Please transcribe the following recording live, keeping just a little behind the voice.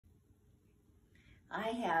I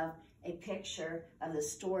have a picture of the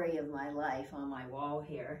story of my life on my wall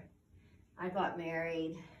here. I got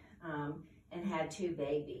married and had 2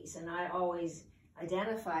 babies, and I always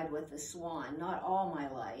identified with the swan. Not all my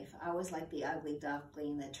life. I was like the ugly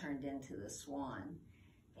duckling that turned into the swan.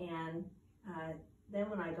 And then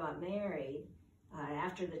when I got married,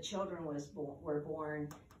 after the children were born,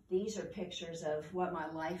 these are pictures of what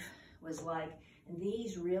my life was like. And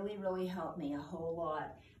these really, really helped me a whole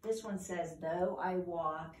lot. This one says, though I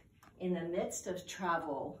walk in the midst of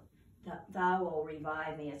trouble, thou will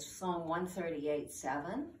revive me. It's Psalm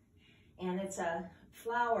 138:7. And it's a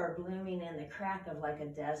flower blooming in the crack of like a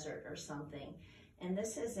desert or something. And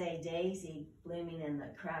this is a daisy blooming in the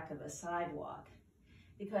crack of a sidewalk.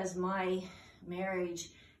 Because my marriage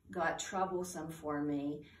got troublesome for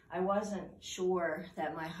me, I wasn't sure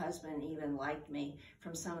that my husband even liked me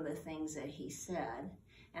from some of the things that he said.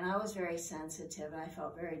 And I was very sensitive and I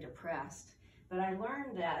felt very depressed. But I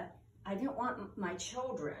learned that I didn't want my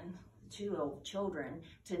children, 2 little children,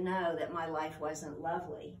 to know that my life wasn't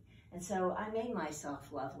lovely. And so I made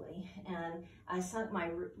myself lovely, and I sunk my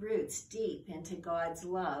roots deep into God's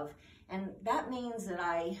love. And that means that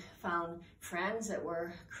I found friends that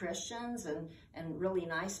were Christians and really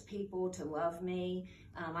nice people to love me.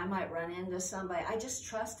 I might run into somebody. I just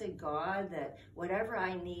trusted God that whatever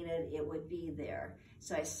I needed, it would be there.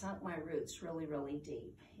 So I sunk my roots really, really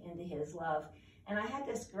deep into His love. And I had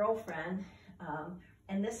this girlfriend,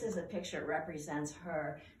 and this is a picture that represents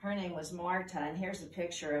her. Her name was Marta, and here's a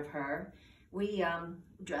picture of her. We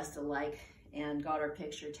dressed alike and got our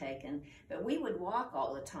picture taken, but we would walk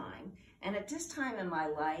all the time. And at this time in my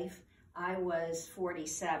life, I was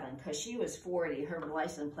 47, because she was 40. Her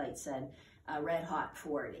license plate said Red Hot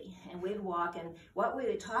 40. And we'd walk, and what we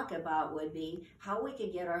would talk about would be how we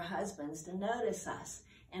could get our husbands to notice us,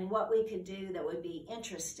 and what we could do that would be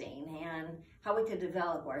interesting, and how we could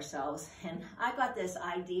develop ourselves. And I got this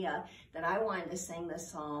idea that I wanted to sing the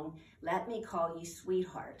song, Let Me Call You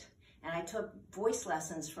Sweetheart. And I took voice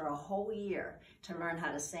lessons for a whole year to learn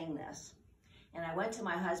how to sing this. And I went to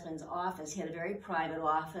my husband's office. He had a very private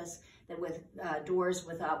office that with doors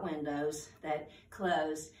without windows that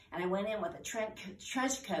closed. And I went in with a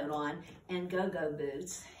trench coat on and go-go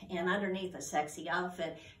boots and underneath a sexy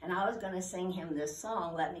outfit. And I was going to sing him this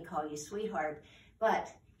song, Let Me Call You Sweetheart.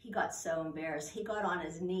 But he got so embarrassed. He got on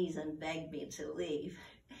his knees and begged me to leave.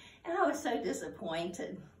 And I was so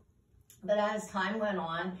disappointed. But as time went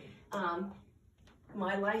on,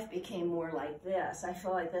 my life became more like this. I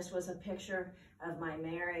feel like this was a picture of my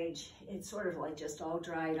marriage. It's sort of like just all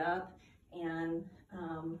dried up, and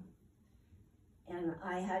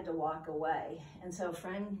I had to walk away. And so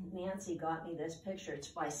friend Nancy got me this picture. It's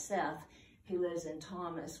by Seth, who lives in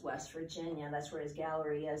Thomas, West Virginia. That's where his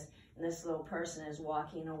gallery is. And this little person is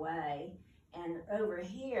walking away. And over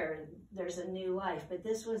here, there's a new life. But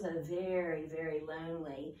this was a very, very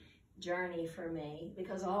lonely journey for me,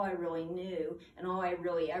 because all I really knew and all I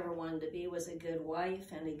really ever wanted to be was a good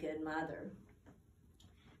wife and a good mother.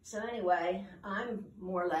 So anyway, I'm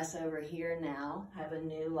more or less over here now, have a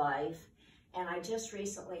new life, and I just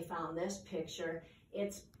recently found this picture.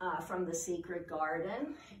 It's from The Secret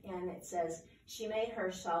Garden, and it says, she made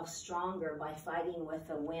herself stronger by fighting with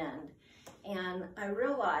the wind. And I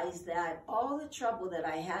realized that all the trouble that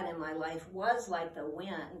I had in my life was like the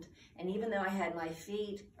wind. And even though I had my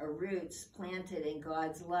feet or roots planted in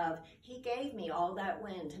God's love, He gave me all that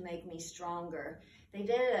wind to make me stronger. They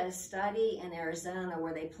did a study in Arizona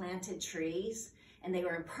where they planted trees, and they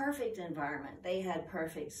were in perfect environment. They had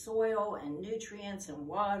perfect soil and nutrients and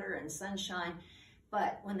water and sunshine.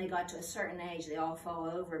 But when they got to a certain age, they all fell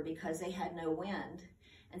over because they had no wind.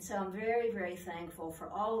 And so I'm very, very thankful for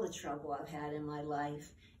all the trouble I've had in my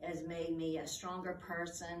life. It has made me a stronger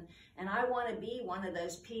person. And I want to be one of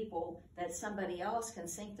those people that somebody else can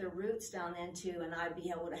sink their roots down into, and I'd be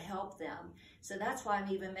able to help them. So that's why I'm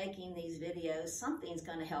even making these videos. Something's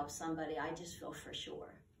going to help somebody, I just feel for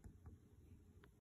sure.